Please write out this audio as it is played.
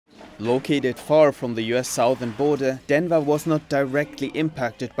Located far from the US southern border, Denver was not directly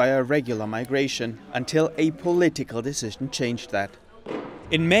impacted by irregular migration until a political decision changed that.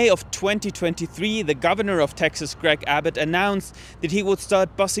 In May of 2023, the governor of Texas, Greg Abbott, announced that he would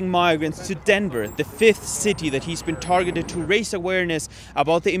start busing migrants to Denver, the fifth city that he's been targeted to raise awareness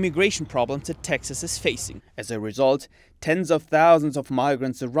about the immigration problems that Texas is facing. As a result, tens of thousands of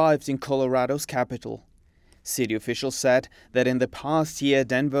migrants arrived in Colorado's capital. City officials said that in the past year,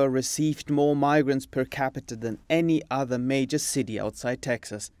 Denver received more migrants per capita than any other major city outside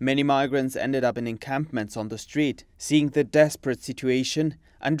Texas. Many migrants ended up in encampments on the street. Seeing the desperate situation,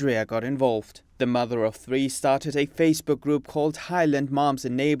 Andrea got involved. The mother of three started a Facebook group called Highland Moms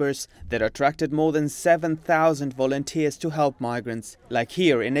and Neighbors that attracted more than 7,000 volunteers to help migrants, like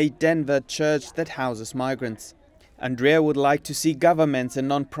here in a Denver church that houses migrants. Andrea would like to see governments and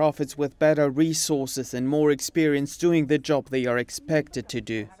non-profits with better resources and more experience doing the job they are expected to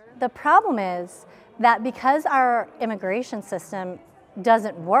do. The problem is that because our immigration system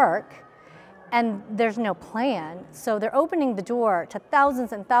doesn't work and there's no plan, so they're opening the door to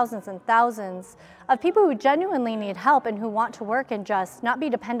thousands and thousands and thousands of people who genuinely need help and who want to work and just not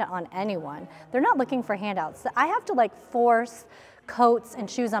be dependent on anyone. They're not looking for handouts. I have to force coats and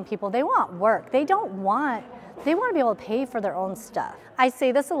shoes on people. They want work. They want to be able to pay for their own stuff. I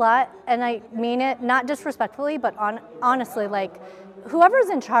say this a lot, and I mean it not disrespectfully, but honestly, whoever's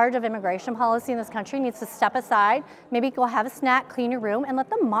in charge of immigration policy in this country needs to step aside, maybe go have a snack, clean your room, and let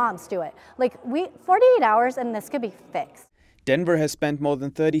the moms do it. 48 hours and this could be fixed. Denver has spent more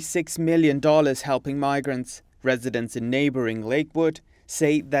than $36 million helping migrants. Residents in neighboring Lakewood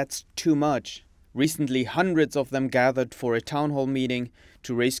say that's too much. Recently, hundreds of them gathered for a town hall meeting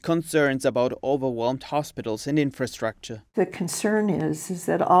to raise concerns about overwhelmed hospitals and infrastructure. The concern is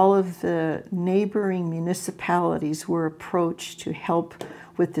that all of the neighboring municipalities were approached to help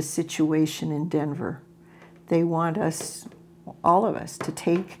with the situation in Denver. They want us, all of us, to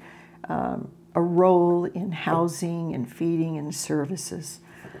take a role in housing and feeding and services.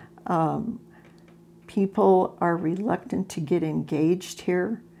 People are reluctant to get engaged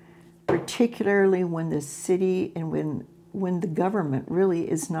here, particularly when the city and when the government really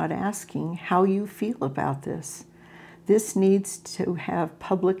is not asking how you feel about this. This needs to have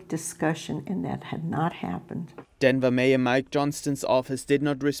public discussion, and that had not happened. Denver Mayor Mike Johnston's office did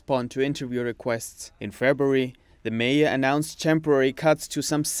not respond to interview requests. In February, the mayor announced temporary cuts to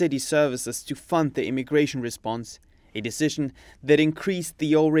some city services to fund the immigration response, a decision that increased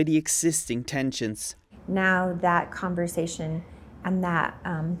the already existing tensions. Now that conversation and that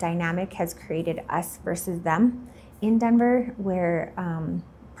dynamic has created us versus them in Denver, where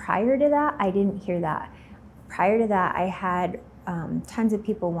prior to that, I didn't hear that. Prior to that, I had tons of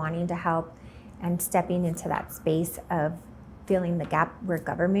people wanting to help and stepping into that space of filling the gap where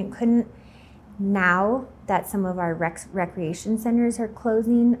government couldn't. Now that some of our recreation centers are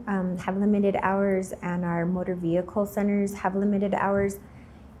closing, have limited hours, and our motor vehicle centers have limited hours,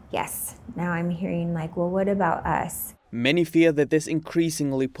 yes, now I'm hearing well, what about us? Many fear that this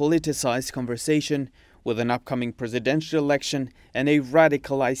increasingly politicized conversation, with an upcoming presidential election and a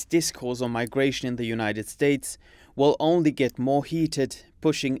radicalized discourse on migration in the United States, will only get more heated,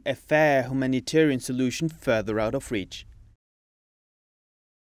 pushing a fair humanitarian solution further out of reach.